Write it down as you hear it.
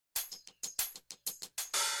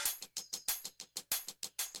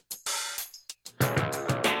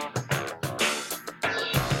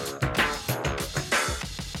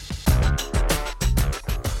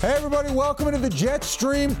Hey, everybody, welcome into the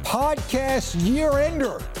Jetstream Podcast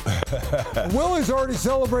Year-Ender. Will is already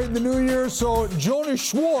celebrating the New Year, so Jonas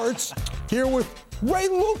Schwartz here with Ray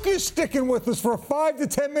Lucas sticking with us for 5 to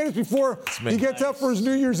 10 minutes before he gets up for his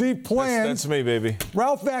New Year's Eve plans. That's me, baby.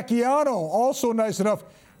 Ralph Vacchiano, also nice enough.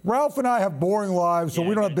 Ralph and I have boring lives, so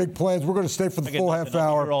we don't have big plans. We're going to stay for the full half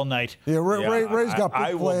hour. All night. Yeah, Ray's got big plans.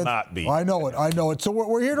 I will not be. I know it. So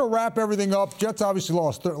we're here to wrap everything up. Jets obviously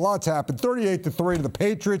lost. Lots happened. 38-3 to the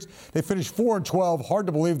Patriots. They finished 4-12. Hard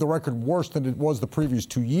to believe the record worse than it was the previous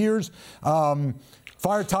 2 years.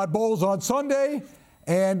 Fired Todd Bowles on Sunday.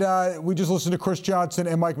 And we just listened to Chris Johnson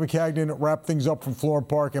and Mike McCagnon wrap things up from Florham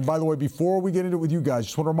Park. And by the way, before we get into it with you guys,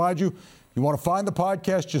 just want to remind you, you want to find the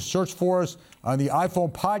podcast, just search for us on the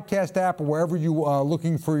iPhone podcast app or wherever you are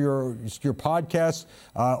looking for your podcasts.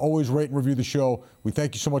 Always rate and review the show. We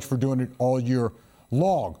thank you so much for doing it all year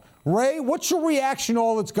long. Ray, what's your reaction to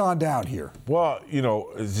all that's gone down here? Well,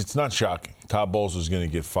 it's not shocking. Todd Bowles was going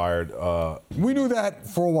to get fired. We knew that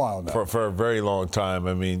for a while now. For a very long time.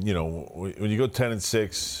 I mean, when you go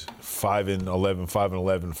 10-6, 5-11,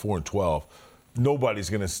 5-11, 4-12, nobody's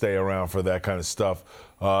going to stay around for that kind of stuff.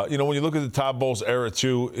 When you look at the Todd Bowles era,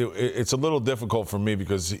 too, it's a little difficult for me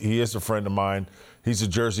because he is a friend of mine. He's a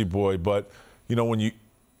Jersey boy. But,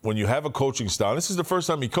 when you have a coaching style, this is the first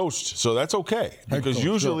time he coached, so that's okay. Because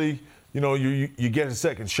usually, you get a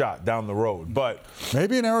second shot down the road. But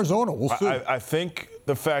maybe in Arizona, we'll see. I think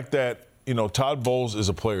the fact that, Todd Bowles is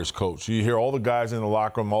a player's coach. You hear all the guys in the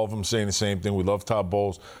locker room, all of them saying the same thing. We love Todd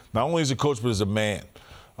Bowles, not only as a coach, but as a man.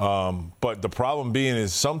 But the problem being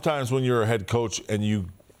is sometimes when you're a head coach and you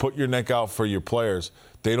put your neck out for your players,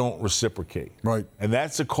 they don't reciprocate. Right. And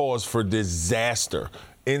that's a cause for disaster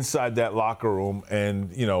inside that locker room.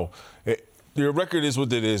 And, your record is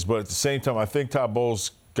what it is. But at the same time, I think Todd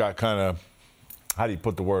Bowles got kind of, how do you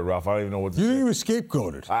put the word, Ralph? I don't even know what to say. You think he was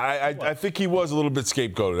scapegoated? I think he was a little bit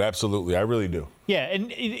scapegoated. Absolutely. I really do. Yeah,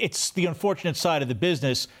 and it's the unfortunate side of the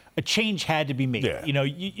business. A change had to be made. Yeah.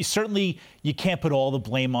 You certainly you can't put all the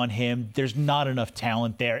blame on him. There's not enough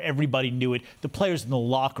talent there. Everybody knew it. The players in the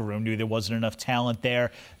locker room knew there wasn't enough talent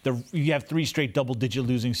there. You have 3 straight double-digit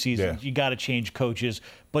losing seasons. Yeah. You got to change coaches.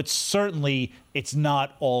 But certainly it's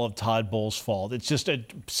not all of Todd Bowles' fault. It's just a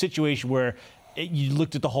situation where you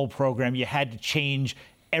looked at the whole program. You had to change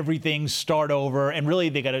everything, start over, and really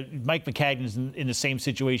Mike McCagnon's in the same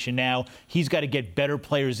situation now. He's got to get better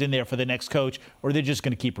players in there for the next coach, or they're just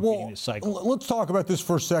going to keep repeating this cycle. Let's talk about this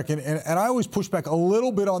for a second, and I always push back a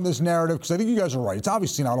little bit on this narrative because I think you guys are right. It's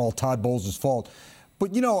obviously not all Todd Bowles' fault.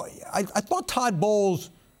 But, I thought Todd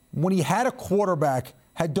Bowles, when he had a quarterback,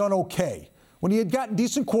 had done okay. When he had gotten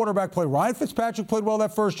decent quarterback play, Ryan Fitzpatrick played well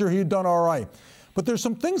that first year, he had done all right. But there's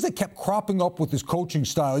some things that kept cropping up with his coaching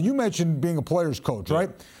style. You mentioned being a player's coach, right?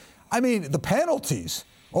 I mean, the penalties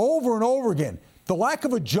over and over again, the lack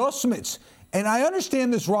of adjustments. And I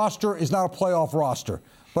understand this roster is not a playoff roster,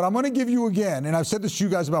 but I'm going to give you again, and I've said this to you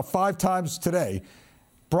guys about 5 times today,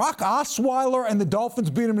 Brock Osweiler and the Dolphins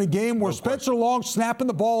beat him in a game where Spencer Long snapping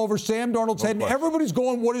the ball over Sam Darnold's head, and everybody's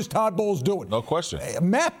going, what is Todd Bowles doing? No question.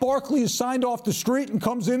 Matt Barkley is signed off the street and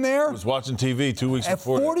comes in there. I was watching TV 2 weeks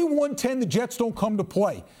before. At 41-10, the Jets don't come to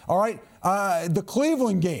play. All right? The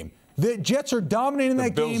Cleveland game. The Jets are dominating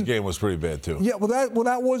that game. The Bills game was pretty bad, too. Yeah,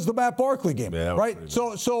 that was the Matt Barkley game, right?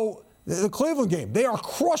 So the Cleveland game, they are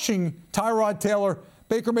crushing Tyrod Taylor.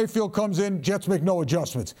 Baker Mayfield comes in, Jets make no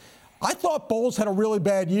adjustments. I thought Bowles had a really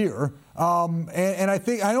bad year, and I know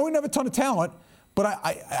he didn't have a ton of talent, but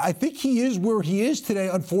I think he is where he is today,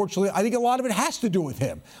 unfortunately. I think a lot of it has to do with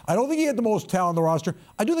him. I don't think he had the most talent on the roster.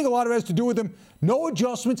 I do think a lot of it has to do with him. No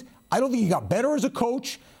adjustments. I don't think he got better as a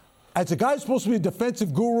coach. As a guy who's supposed to be a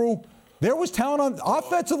defensive guru, there was talent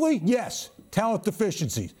offensively, yes. Talent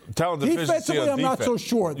deficiencies. Defensively, I'm not so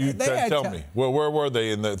sure. Tell me, where were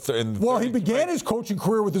they in the? Well, he began his coaching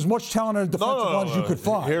career with as much talent on a defensive line as you could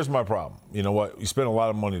find. Here's my problem. You know what? You spent a lot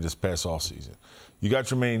of money this past offseason. You got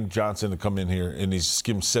Jermaine Johnson to come in here, and he's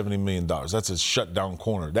skimmed $70 million. That's a shutdown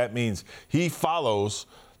corner. That means he follows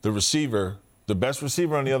the receiver, the best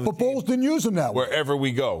receiver on the other team. But Bowles didn't use him that way. Wherever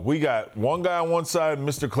we go. We got one guy on one side,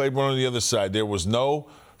 Mr. Claiborne on the other side. There was no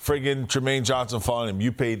friggin' Jermaine Johnson following him.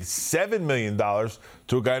 You paid $7 million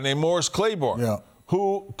to a guy named Morris Claiborne,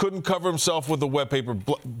 who couldn't cover himself with a wet paper,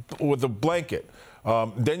 with a blanket.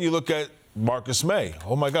 Then you look at Marcus May.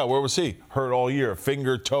 Oh, my God, where was he? Hurt all year,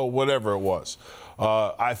 finger, toe, whatever it was.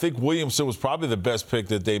 I think Williamson was probably the best pick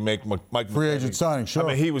that they make. Mike Free agent signing, sure. I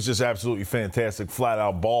mean, he was just absolutely fantastic,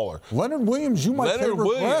 flat-out baller. Leonard Williams, you might say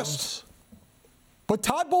regressed. But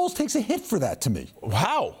Todd Bowles takes a hit for that to me.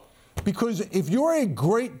 How? Because if you're a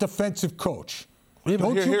great defensive coach,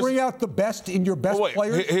 Don't you bring out the best in your best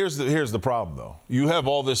players? Here's the problem, though. You have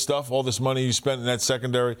all this stuff, all this money you spent in that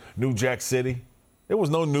secondary, New Jack City. There was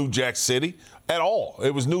no New Jack City at all.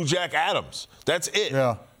 It was New Jack Adams. That's it.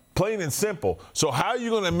 Yeah. Plain and simple. So how are you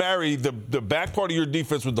going to marry the back part of your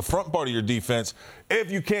defense with the front part of your defense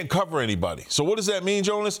if you can't cover anybody? So what does that mean,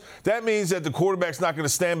 Jonas? That means that the quarterback's not going to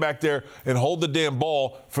stand back there and hold the damn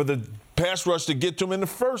ball for the pass rush to get to him in the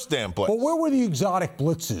first damn play. But where were the exotic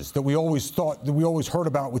blitzes that we always heard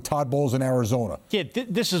about with Todd Bowles in Arizona? Yeah,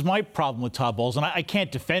 this is my problem with Todd Bowles, and I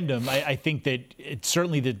can't defend him. I think that it's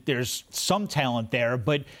certainly that there's some talent there,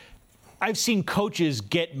 but I've seen coaches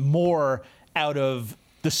get more out of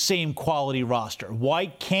the same quality roster. Why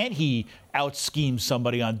can't he out-scheme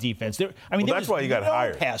somebody on defense? That's why he got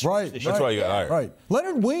hired. Right. That's why he got hired. Right.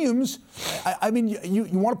 Leonard Williams, I mean, you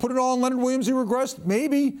want to put it all on Leonard Williams? He regressed?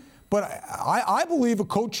 Maybe. But I believe a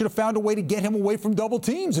coach should have found a way to get him away from double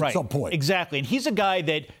teams at some point. Exactly. And he's a guy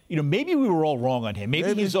that, maybe we were all wrong on him.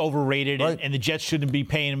 Maybe he's overrated and the Jets shouldn't be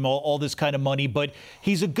paying him all this kind of money. But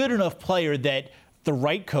he's a good enough player that the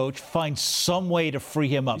right coach finds some way to free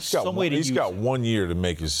him up, He's got 1 year to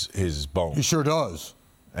make his bone. He sure does.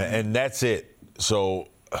 And that's it. So,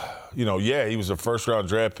 he was a first-round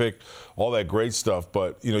draft pick, all that great stuff.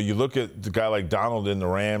 But, you look at the guy like Donald in the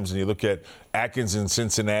Rams and you look at Atkins in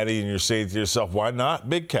Cincinnati and you're saying to yourself, why not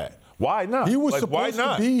Big Cat? Why not? He was supposed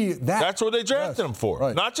to be that. That's what they drafted him for.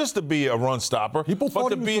 Right. Not just to be a run stopper, but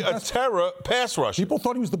to be a terror pass rusher. People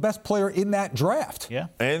thought he was the best player in that draft. Yeah.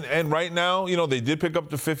 And right now, they did pick up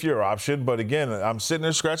the fifth-year option. But, again, I'm sitting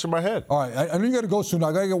there scratching my head. All right. I know you got to go soon.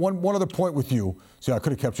 I got to get one other point with you. See, I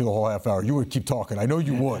could have kept you the whole half hour. You would keep talking. I know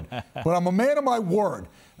you would. But I'm a man of my word.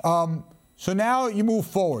 So now you move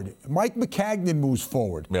forward. Mike McCagnon moves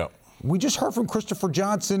forward. Yeah. We just heard from Christopher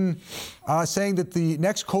Johnson saying that the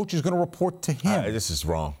next coach is going to report to him. This is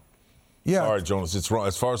wrong. Yeah. All right, Jonas, it's wrong.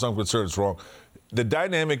 As far as I'm concerned, it's wrong. The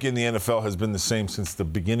dynamic in the NFL has been the same since the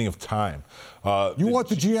beginning of time. You want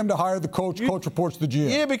the GM to hire the coach, coach reports to the GM.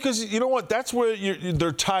 Yeah, because you know what? That's where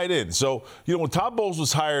they're tied in. So, when Todd Bowles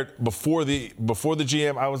was hired before the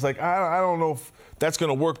GM, I was like, I don't know if that's going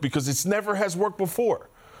to work because it never has worked before.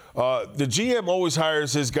 The GM always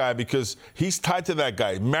hires his guy because he's tied to that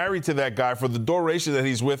guy, married to that guy for the duration that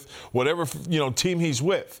he's with, whatever team he's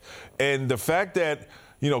with. And the fact that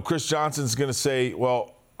Chris Johnson's going to say,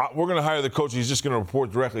 well, we're going to hire the coach, he's just going to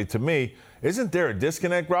report directly to me. Isn't there a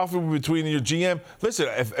disconnect, Ralphie, between your GM? Listen,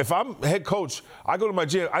 if I'm head coach, I go to my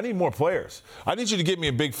GM, I need more players. I need you to get me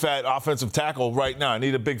a big, fat offensive tackle right now. I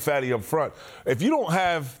need a big fatty up front. If you don't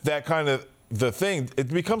have that kind of the thing, it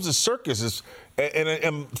becomes a circus. And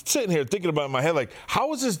I'm sitting here thinking about it in my head, like,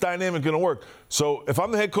 how is this dynamic going to work? So if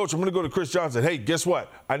I'm the head coach, I'm going to go to Chris Johnson. Hey, guess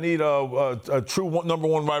what? I need a true number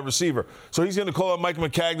one wide receiver. So he's going to call up Mike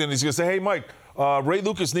McCagnon. He's going to say, hey, Mike, Ray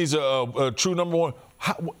Lucas needs a true number one.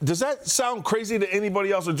 Does that sound crazy to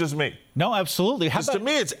anybody else or just me? No, absolutely. To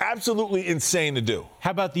me, it's absolutely insane to do. How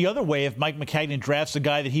about the other way? If Mike McCagnon drafts a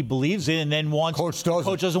guy that he believes in and then coach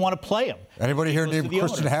doesn't want to play him. Anybody here named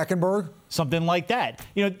Christian Hackenberg? Something like that.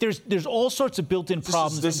 There's all sorts of built-in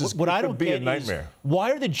problems. What I don't get be a nightmare. Is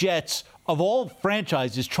why are the Jets, of all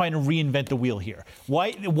franchises, trying to reinvent the wheel here?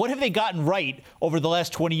 What have they gotten right over the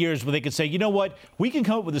last 20 years where they could say, you know what, we can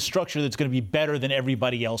come up with a structure that's going to be better than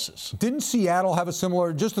everybody else's? Didn't Seattle have a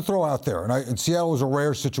similar, just to throw out there, and Seattle was a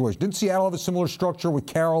rare situation, didn't Seattle have a similar structure with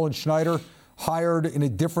Carroll and Schneider? Hired in a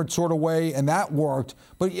different sort of way, and that worked.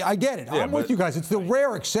 But I get it. I'm with you guys. It's the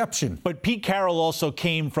rare exception. But Pete Carroll also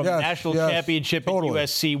came from the national championship at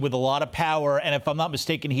USC with a lot of power, and if I'm not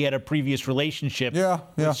mistaken, he had a previous relationship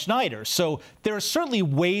with Schneider. So there are certainly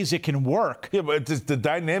ways it can work. Yeah, but the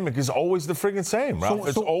dynamic is always the friggin' same, Ralph.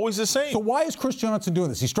 It's always the same. So why is Chris Johnson doing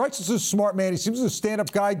this? He strikes us as a smart man. He seems as a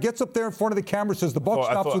stand-up guy, gets up there in front of the camera, says, the buck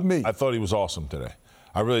stops with me. I thought he was awesome today.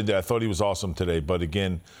 I really did. I thought he was awesome today. But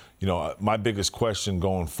again, my biggest question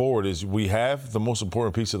going forward is we have the most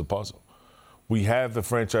important piece of the puzzle. We have the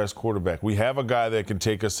franchise quarterback. We have a guy that can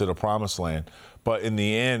take us to the promised land. But in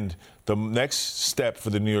the end, the next step for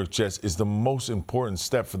the New York Jets is the most important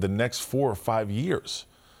step for the next 4 or 5 years.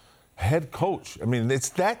 Head coach. I mean, it's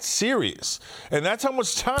that serious. And that's how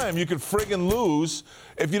much time you could friggin' lose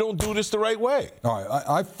if you don't do this the right way. All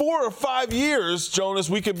right. 4 or 5 years, Jonas,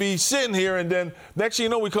 we could be sitting here, and then next thing you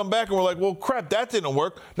know, we come back and we're like, well, crap, that didn't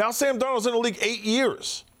work. Now Sam Darnold's in the league 8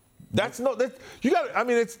 years.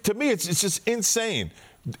 To me, it's just insane.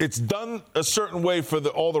 It's done a certain way for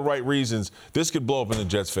all the right reasons. This could blow up in the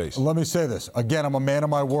Jets' face. Let me say this. Again, I'm a man of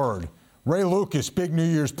my word. Ray Lucas, big New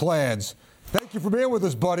Year's plans. Thank you for being with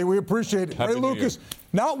us, buddy. We appreciate it. Happy Ray New Lucas, Year.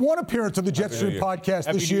 not one appearance on the Jetstream podcast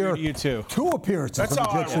Happy this New year. Year to you, too. 2 appearances That's on the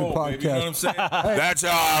how I Jetstream roll, podcast. baby. You know what I'm saying? That's how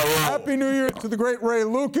I roll. Happy New Year to the great Ray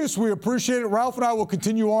Lucas. We appreciate it. Ralph and I will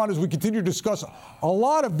continue on as we continue to discuss a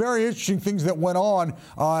lot of very interesting things that went on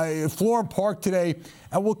at Florham Park today.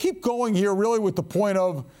 And we'll keep going here really with the point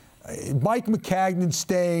of Mike Maccagnan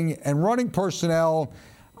staying and running personnel.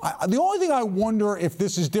 The only thing I wonder if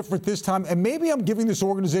this is different this time, and maybe I'm giving this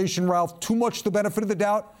organization, Ralph, too much the benefit of the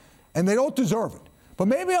doubt, and they don't deserve it. But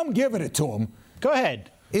maybe I'm giving it to them. Go ahead.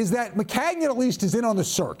 Is that Maccagnan at least is in on the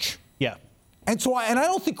search. Yeah. And so, I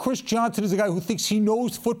don't think Chris Johnson is a guy who thinks he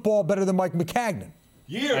knows football better than Mike Maccagnan.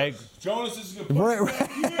 Jonas is a good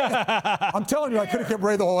I'm telling you, I could have kept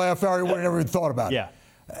Ray the whole half hour. He wouldn't have even thought about it. Yeah.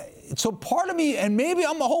 So part of me, and maybe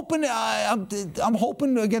I'm hoping, I'm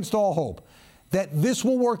hoping against all hope, that this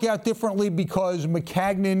will work out differently because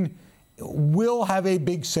Maccagnan will have a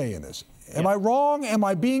big say in this. Am I wrong? Am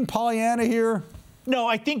I being Pollyanna here? No,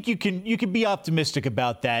 I think you can be optimistic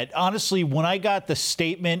about that. Honestly, when I got the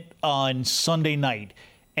statement on Sunday night,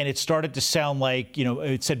 and it started to sound like,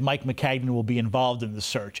 it said Mike Maccagnan will be involved in the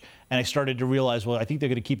search, and I started to realize, well, I think they're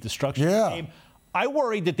going to keep the structure the same. I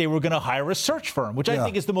worried that they were going to hire a search firm, which I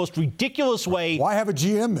think is the most ridiculous way. Why have a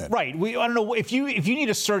GM then? Right. I don't know. If you need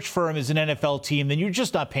a search firm as an NFL team, then you're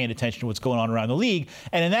just not paying attention to what's going on around the league.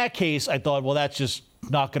 And in that case, I thought, well, that's just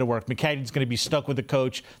not going to work. Maccagnan's going to be stuck with a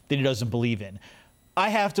coach that he doesn't believe in. I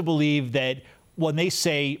have to believe that when they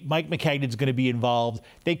say Mike Maccagnan's going to be involved,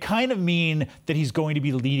 they kind of mean that he's going to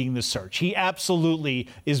be leading the search. He absolutely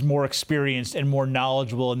is more experienced and more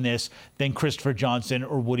knowledgeable in this than Christopher Johnson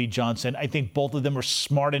or Woody Johnson. I think both of them are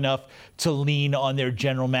smart enough to lean on their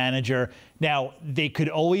general manager. Now, they could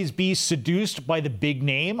always be seduced by the big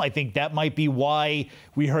name. I think that might be why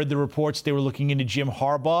we heard the reports they were looking into Jim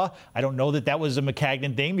Harbaugh. I don't know that that was a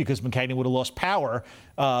Maccagnan thing because Maccagnan would have lost power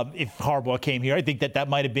if Harbaugh came here. I think that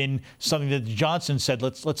might have been something that Johnson said,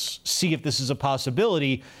 let's see if this is a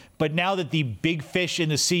possibility. But now that the big fish in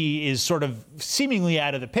the sea is sort of seemingly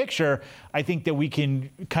out of the picture, I think that we can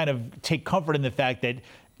kind of take comfort in the fact that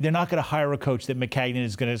they're not going to hire a coach that Maccagnan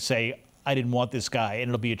is going to say, I didn't want this guy, and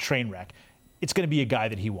it'll be a train wreck. It's going to be a guy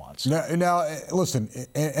that he wants. Now listen,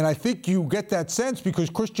 and I think you get that sense because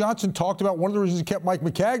Chris Johnson talked about one of the reasons he kept Mike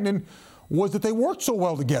Maccagnan was that they worked so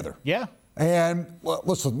well together. Yeah. And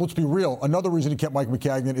listen, let's be real. Another reason he kept Mike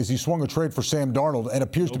Maccagnan is he swung a trade for Sam Darnold and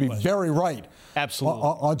appears to be very right. Absolutely.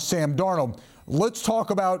 On Sam Darnold. Let's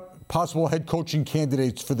talk about possible head coaching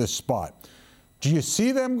candidates for this spot. Do you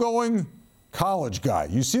see them going college guy?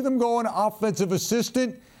 You see them going offensive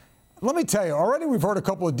assistant? Let me tell you, already we've heard a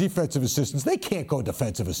couple of defensive assistants. They can't go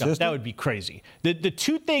defensive assistant. No, that would be crazy. The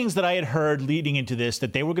two things that I had heard leading into this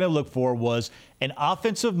that they were going to look for was an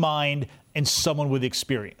offensive mind and someone with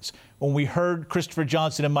experience. When we heard Christopher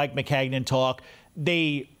Johnson and Mike Maccagnan talk,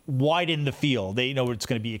 they widened the field. They know it's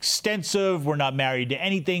going to be extensive. We're not married to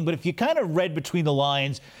anything. But if you kind of read between the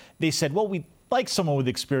lines, they said, well, we like someone with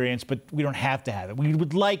experience, but we don't have to have it. We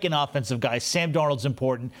would like an offensive guy. Sam Darnold's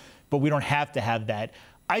important, but we don't have to have that.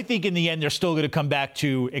 I think in the end, they're still going to come back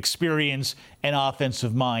to experience and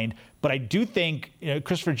offensive mind. But I do think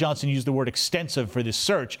Christopher Johnson used the word extensive for this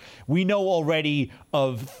search. We know already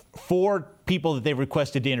of 4 people that they've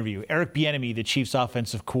requested to interview. Eric Bieniemy, the Chiefs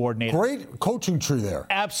offensive coordinator. Great coaching tree there.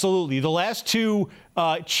 Absolutely. The last 2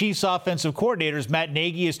 Chiefs offensive coordinators, Matt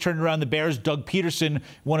Nagy has turned around the Bears. Doug Peterson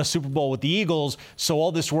won a Super Bowl with the Eagles. So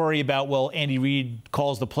all this worry about, well, Andy Reid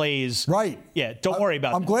calls the plays. Right. Yeah, don't worry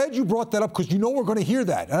about I'm that. glad you brought that up because we're going to hear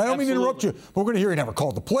that. And I don't mean to interrupt you, but we're going to hear he never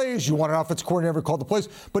called the plays. You want an offensive coordinator never called the plays.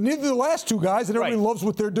 But neither the last 2 guys, and everybody loves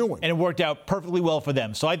what they're doing. And it worked out perfectly well for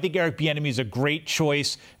them. So I think Eric Bieniemy is a great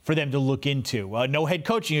choice for them to look into. No head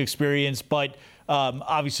coaching experience, but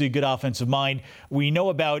obviously a good offensive mind. We know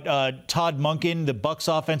about Todd Monken, the Bucs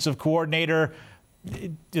offensive coordinator.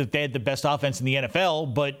 They had the best offense in the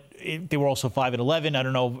NFL, but they were also 5-11. I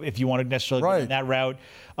don't know if you want to necessarily go down that route.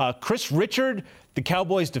 Chris Richard, the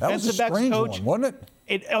Cowboys defensive backs coach. One, wasn't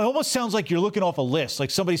it? It almost sounds like you're looking off a list. Like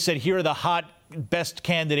somebody said, here are the hot, best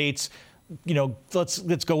candidates.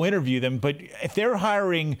 Let's go interview them. But if they're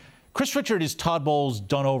hiring, Chris Richard is Todd Bowles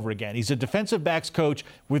done over again. He's a defensive backs coach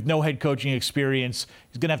with no head coaching experience.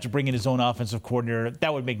 He's going to have to bring in his own offensive coordinator.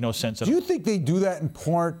 That would make no sense at all. Do you think they do that in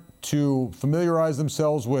part to familiarize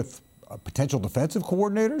themselves with potential defensive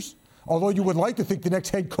coordinators? Although you would like to think the next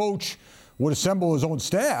head coach would assemble his own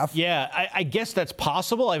staff. Yeah, I guess that's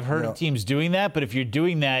possible. I've heard of teams doing that. But if you're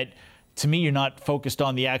doing that, to me, you're not focused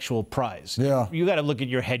on the actual prize. Yeah. You got to look at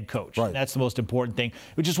your head coach. Right. That's the most important thing,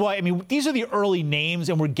 which is why, these are the early names,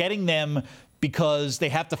 and we're getting them because they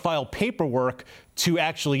have to file paperwork to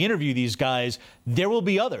actually interview these guys. There will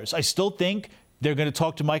be others. I still think they're going to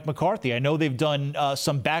talk to Mike McCarthy. I know they've done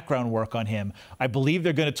some background work on him. I believe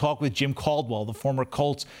they're going to talk with Jim Caldwell, the former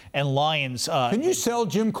Colts and Lions. Can you sell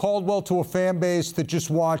Jim Caldwell to a fan base that just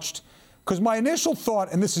watched? Because my initial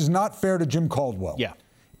thought, and this is not fair to Jim Caldwell,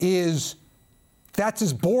 is that's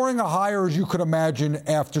as boring a hire as you could imagine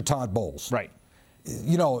after Todd Bowles. Right.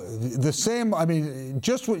 You know, the same, I mean,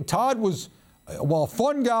 just what Todd was, well, a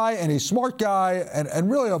fun guy and a smart guy and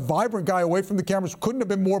really a vibrant guy away from the cameras, couldn't have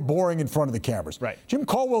been more boring in front of the cameras. Right. Jim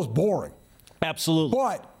Caldwell's boring. Absolutely.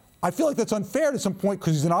 But I feel like that's unfair to some point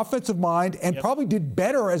because he's an offensive mind and probably did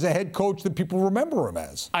better as a head coach than people remember him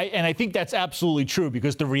as. And I think that's absolutely true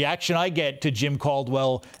because the reaction I get to Jim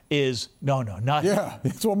Caldwell is, no, not him. Yeah,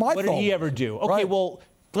 that's what my What did he ever do? Okay, right. Well,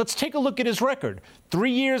 let's take a look at his record.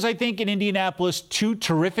 3 years, I think, in Indianapolis, 2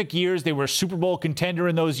 terrific years. They were a Super Bowl contender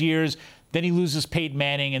in those years. Then he loses Peyton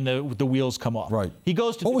Manning and the wheels come off. Right. He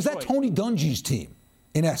goes to What was Detroit. that Tony Dungy's team,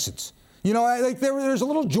 in essence? You know, like there's a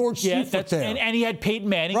little George Seifert there. And he had Peyton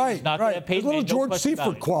Manning. Right, He's not going to have Peyton There's a little Manning, George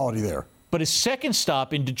Seifert quality there. But his second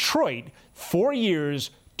stop in Detroit, 4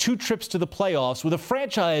 years, 2 trips to the playoffs with a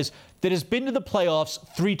franchise that has been to the playoffs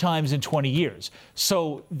 3 times in 20 years.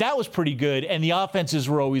 So that was pretty good, and the offenses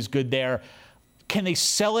were always good there. Can they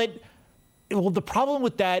sell it? Well, the problem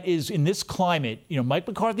with that is in this climate, you know, Mike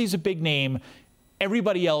McCarthy's a big name.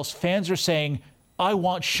 Everybody else, fans are saying, I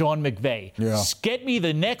want Sean McVay. Yeah. Get me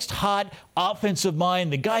the next hot offensive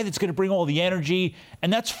mind, the guy that's going to bring all the energy,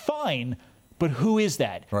 and that's fine. But who is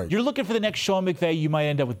that? Right. You're looking for the next Sean McVay. You might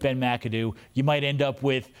end up with Ben McAdoo. You might end up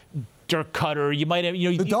with Dirk Cutter. You might have,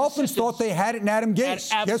 you know, the Dolphins thought they had it in Adam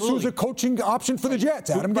Gase. Guess who's a coaching option for the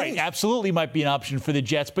Jets? Adam Gase. Right, absolutely might be an option for the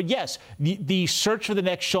Jets. But yes, the search for the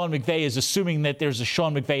next Sean McVay is assuming that there's a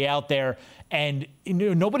Sean McVay out there. And you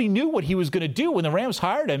know, nobody knew what he was going to do when the Rams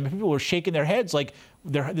hired him. People were shaking their heads like,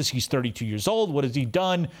 he's 32 years old. What has he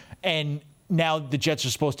done? And now the Jets are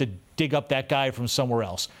supposed to dig up that guy from somewhere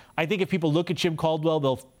else. I think if people look at Jim Caldwell,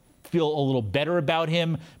 they'll feel a little better about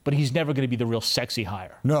him, but he's never going to be the real sexy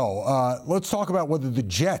hire. No. Let's talk about whether the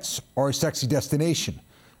Jets are a sexy destination.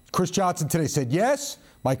 Chris Johnson today said yes.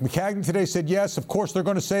 Mike McCagnon today said yes. Of course, they're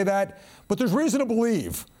going to say that. But there's reason to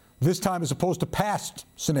believe, this time as opposed to past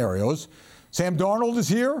scenarios, Sam Darnold is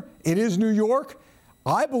here. It is New York.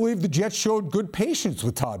 I believe the Jets showed good patience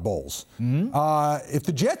with Todd Bowles. If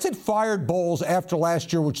the Jets had fired Bowles after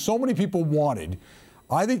last year, which so many people wanted,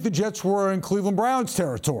 I think the Jets were in Cleveland Browns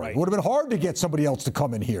territory. Right. It would have been hard to get somebody else to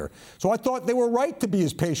come in here. So I thought they were right to be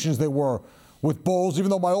as patient as they were with Bowles, even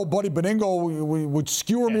though my old buddy Beningo would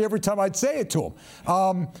skewer me every time I'd say it to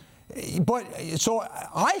him. So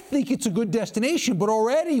I think it's a good destination, but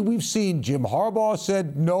already we've seen Jim Harbaugh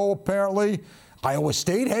said no, apparently. Iowa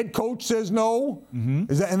State head coach says no.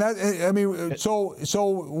 Is that, and that, I mean, so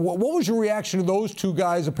what was your reaction to those two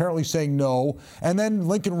guys apparently saying no? And then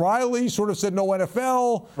Lincoln Riley sort of said no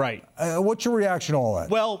NFL. Right. What's your reaction to all that?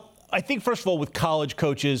 Well, I think, first of all, with college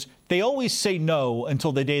coaches, they always say no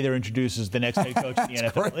until the day they're introduced as the next head coach in the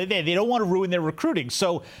NFL. They don't want to ruin their recruiting.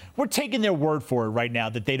 So we're taking their word for it right now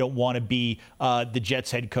that they don't want to be the Jets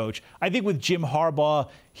head coach. I think with Jim Harbaugh,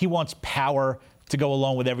 he wants power to go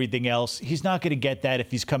along with everything else. He's not going to get that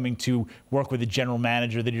if he's coming to work with a general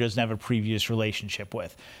manager that he doesn't have a previous relationship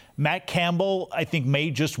with. Matt Campbell, I think,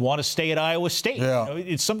 may just want to stay at Iowa State. Yeah.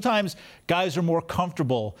 You know, sometimes guys are more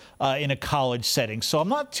comfortable in a college setting, so I'm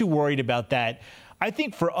not too worried about that. I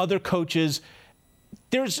think for other coaches,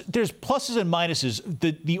 there's pluses and minuses.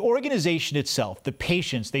 The organization itself, the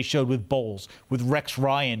patience they showed with Bowles, with Rex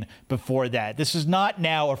Ryan before that. This is not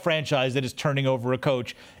now a franchise that is turning over a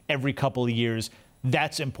coach every couple of years.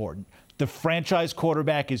 That's important. The franchise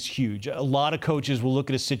quarterback is huge. A lot of coaches will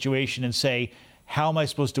look at a situation and say, how am I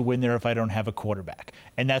supposed to win there if I don't have a quarterback?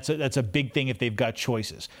 And that's a big thing if they've got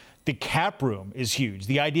choices. The cap room is huge.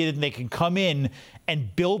 The idea that they can come in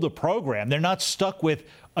and build a program. They're not stuck with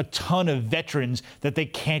a ton of veterans that they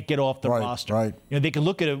can't get off the roster. Right. You know, they can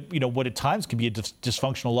look at what at times can be a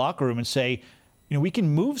dysfunctional locker room and say, you know, we can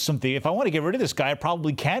move something. If I want to get rid of this guy, I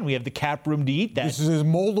probably can. We have the cap room to eat that. This is as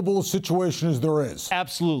moldable a situation as there is.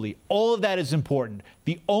 Absolutely. All of that is important.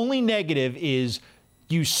 The only negative is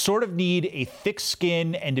you sort of need a thick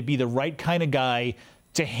skin and to be the right kind of guy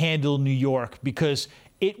to handle New York, because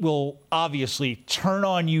it will obviously turn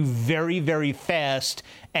on you very, very fast.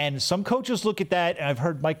 And some coaches look at that, and I've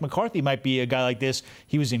heard Mike McCarthy might be a guy like this.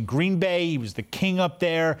 He was in Green Bay. He was the king up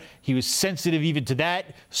there. He was sensitive even to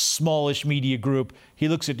that smallish media group. He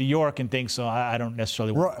looks at New York and thinks, oh, I don't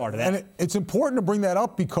necessarily want part of that. And it's important to bring that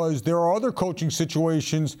up because there are other coaching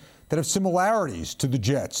situations that have similarities to the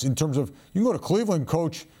Jets in terms of you can go to Cleveland,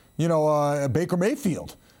 coach, Baker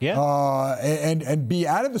Mayfield, and be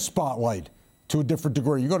out of the spotlight to a different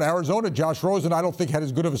degree. You go to Arizona, Josh Rosen, I don't think had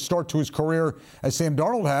as good of a start to his career as Sam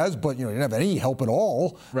Darnold has, but he didn't have any help at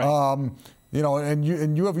all. Right. And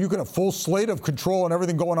you can have full slate of control and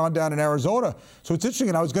everything going on down in Arizona. So it's interesting,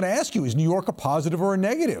 and I was going to ask you, is New York a positive or a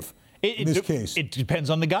negative in this case? It depends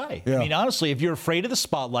on the guy. Yeah. I mean, honestly, if you're afraid of the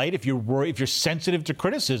spotlight, if you're worried, if you're sensitive to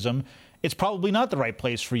criticism, it's probably not the right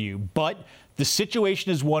place for you. But the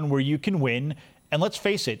situation is one where you can win. And let's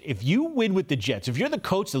face it, if you win with the Jets, if you're the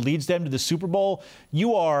coach that leads them to the Super Bowl,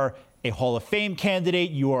 you are a Hall of Fame candidate.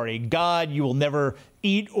 You are a god. You will never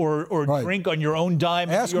eat or drink on your own dime.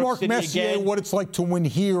 Ask Mark Messier what it's like to win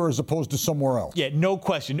here as opposed to somewhere else. Yeah, no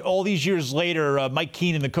question. All these years later, Mike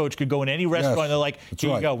Keenan, the coach, could go in any restaurant. And they're like,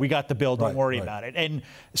 here you go. We got the bill. Don't worry about it. And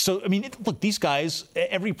so, I mean, look, these guys,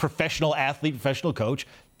 every professional athlete, professional coach,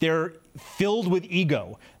 they're filled with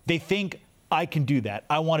ego. They think, I can do that.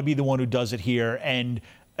 I want to be the one who does it here. And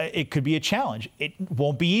it could be a challenge. It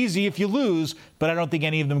won't be easy if you lose, but I don't think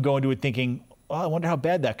any of them go into it thinking, I wonder how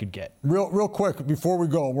bad that could get. Real quick, before we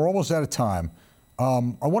go, we're almost out of time. I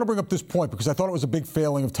want to bring up this point because I thought it was a big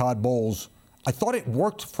failing of Todd Bowles. I thought it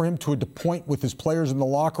worked for him to a point with his players in the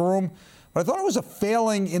locker room, but I thought it was a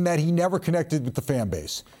failing in that he never connected with the fan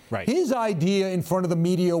base. Right. His idea in front of the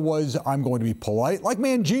media was, I'm going to be polite, like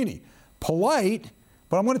Mangini. Polite,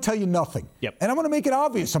 but I'm going to tell you nothing. Yep. And I'm going to make it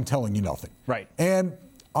obvious I'm telling you nothing. Right. And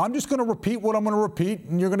I'm just going to repeat what I'm going to repeat,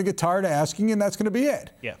 and you're going to get tired of asking, and that's going to be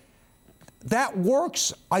it. Yeah. That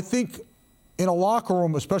works, I think, in a locker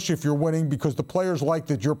room, especially if you're winning, because the players like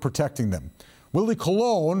that you're protecting them. Willie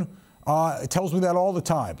Colon tells me that all the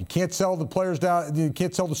time. You can't sell the players down, you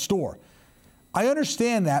can't sell the store. I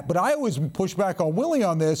understand that, but I always push back on Willie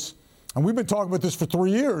on this, and we've been talking about this for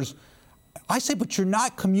 3 years. I say, but you're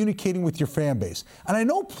not communicating with your fan base. And I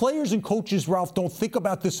know players and coaches, Ralph, don't think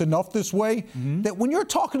about this enough this way, that when you're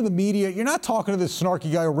talking to the media, you're not talking to this snarky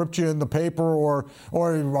guy who ripped you in the paper or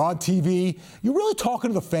on TV. You're really talking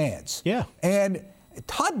to the fans. Yeah. And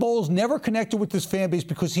Todd Bowles never connected with this fan base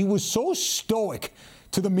because he was so stoic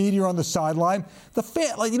to the media on the sideline. The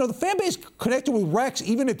fan base connected with Rex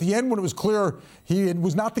even at the end when it was clear he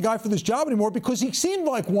was not the guy for this job anymore because he seemed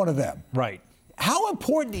like one of them. Right. How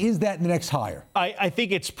important is that in the next hire? I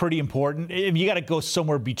think it's pretty important. You got to go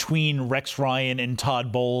somewhere between Rex Ryan and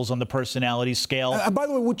Todd Bowles on the personality scale. And by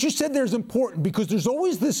the way, what you said there is important because there's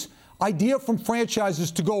always this idea from franchises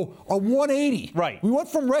to go a 180. Right. We went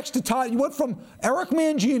from Rex to Todd. You went from Eric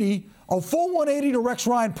Mangini, a full 180 to Rex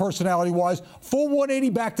Ryan personality-wise, full 180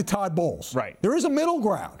 back to Todd Bowles. Right. There is a middle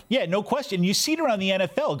ground. Yeah, no question. You see it around the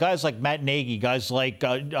NFL. Guys like Matt Nagy, guys like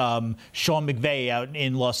Sean McVay out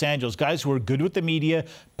in Los Angeles, guys who are good with the media,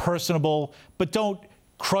 personable, but don't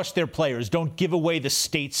crush their players, don't give away the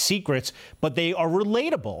state secrets, but they are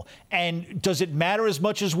relatable. And does it matter as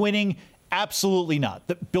much as winning? Absolutely not.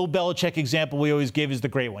 The Bill Belichick example we always give is the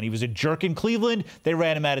great one. He was a jerk in Cleveland. They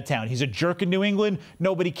ran him out of town. He's a jerk in New England.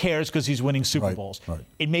 Nobody cares because he's winning Super Bowls. Right.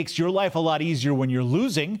 It makes your life a lot easier when you're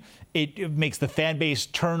losing. It makes the fan base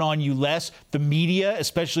turn on you less. The media,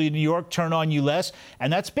 especially in New York, turn on you less.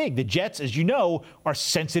 And that's big. The Jets, as you know, are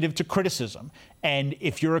sensitive to criticism. And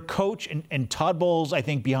if you're a coach, and Todd Bowles, I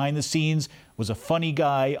think, behind the scenes, was a funny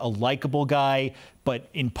guy, a likable guy. But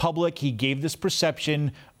in public, he gave this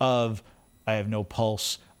perception of, I have no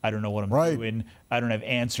pulse. I don't know what I'm doing. I don't have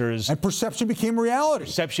answers. And perception became reality.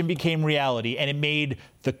 Perception became reality, and it made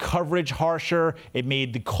the coverage harsher. It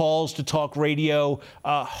made the calls to talk radio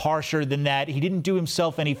harsher than that. He didn't do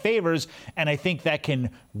himself any favors, and I think that can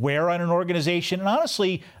wear on an organization. And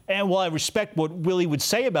honestly, and while I respect what Willie would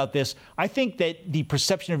say about this, I think that the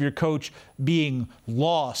perception of your coach being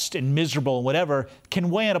lost and miserable and whatever can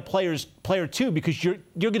weigh on a player too, because you're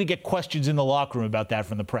going to get questions in the locker room about that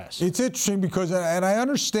from the press. It's interesting because, and I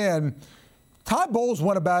understand, Todd Bowles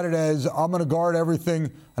went about it as, I'm going to guard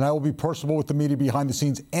everything and I will be personable with the media behind the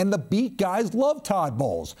scenes. And the beat guys love Todd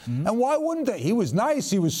Bowles. Mm-hmm. And why wouldn't they? He was nice.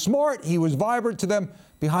 He was smart. He was vibrant to them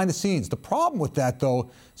behind the scenes. The problem with that,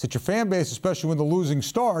 though, is that your fan base, especially when the losing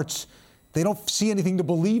starts, they don't see anything to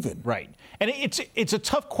believe in. Right. And it's a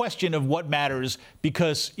tough question of what matters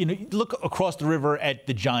because, you look across the river at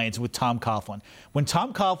the Giants with Tom Coughlin. When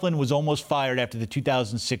Tom Coughlin was almost fired after the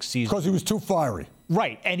 2006 season. Because he was too fiery.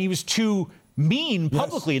 Right. And he was too mean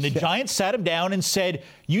publicly. Yes. And the Giants sat him down and said,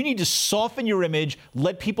 you need to soften your image,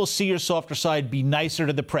 let people see your softer side, be nicer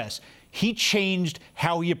to the press. He changed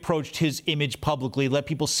how he approached his image publicly, let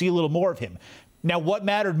people see a little more of him. Now, what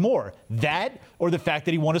mattered more, that or the fact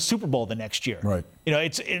that he won a Super Bowl the next year? Right. You know,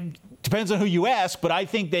 it depends on who you ask, but I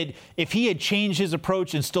think that if he had changed his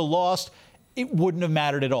approach and still lost, it wouldn't have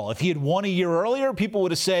mattered at all. If he had won a year earlier, people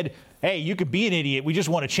would have said, hey, you could be an idiot. We just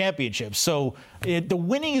won a championship. So the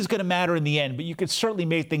winning is going to matter in the end, but you could certainly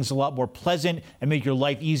make things a lot more pleasant and make your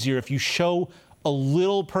life easier if you show a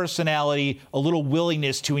little personality, a little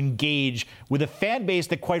willingness to engage with a fan base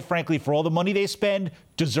that, quite frankly, for all the money they spend,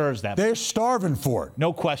 deserves that. They're starving for it.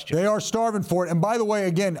 No question. They are starving for it. And by the way,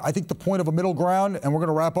 again, I think the point of a middle ground, and we're going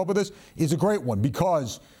to wrap up with this, is a great one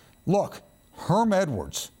because, look, Herm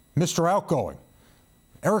Edwards, Mr. Outgoing,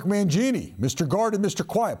 Eric Mangini, Mr. Guarded, Mr.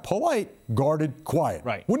 Quiet. Polite, guarded, quiet.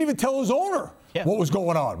 Right. Wouldn't even tell his owner what was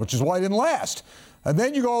going on, which is why he didn't last. And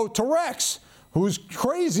then you go to Rex, who's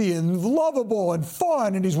crazy and lovable and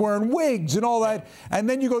fun, and he's wearing wigs and all that. And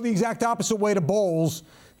then you go the exact opposite way to Bowles.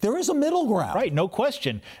 There is a middle ground. Right, no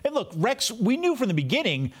question. And look, Rex, we knew from the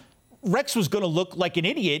beginning, Rex was going to look like an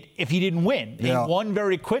idiot if he didn't win. Yeah. He won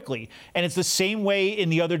very quickly. And it's the same way in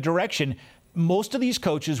the other direction. Most of these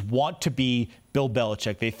coaches want to be Bill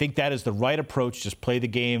Belichick. They think that is the right approach. Just play the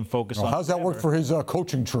game, focus on. How's that work for his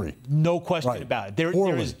coaching tree? No question about it. There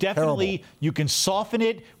is definitely, terrible. You can soften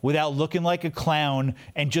it without looking like a clown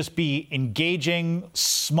and just be engaging,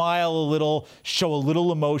 smile a little, show a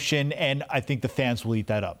little emotion, and I think the fans will eat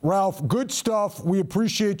that up. Ralph, good stuff. We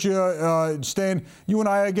appreciate you staying. You and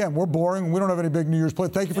I, again, we're boring. We don't have any big New Year's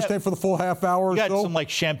plans. Thank you for staying for the full half hour or you got so. some like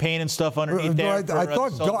champagne and stuff underneath there. I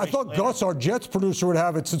thought Gus, our Jets producer, would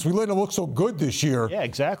have it since we let him look so good this year. Yeah,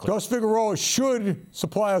 exactly. Gus Figueroa should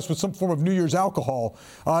supply us with some form of New Year's alcohol.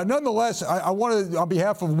 Nonetheless, I want to, on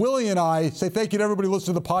behalf of Willie and I, say thank you to everybody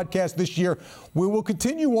listening to the podcast this year. We will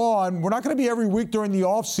continue on. We're not going to be every week during the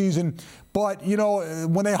off season, but, you know,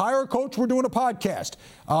 when they hire a coach, we're doing a podcast.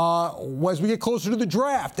 As we get closer to the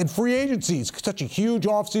draft and free agencies, such a huge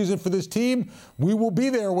offseason for this team, we will be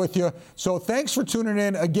there with you. So thanks for tuning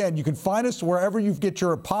in. Again, you can find us wherever you get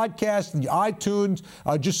your podcast, the iTunes.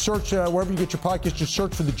 Just search wherever you get your podcast, just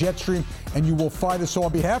search for the Jetstream, and you will find us. So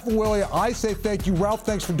on behalf of Willie, I say thank you. Ralph,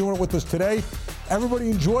 thanks for doing it with us today. Everybody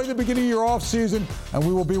enjoy the beginning of your offseason, and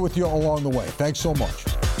we will be with you along the way. Thanks so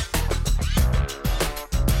much.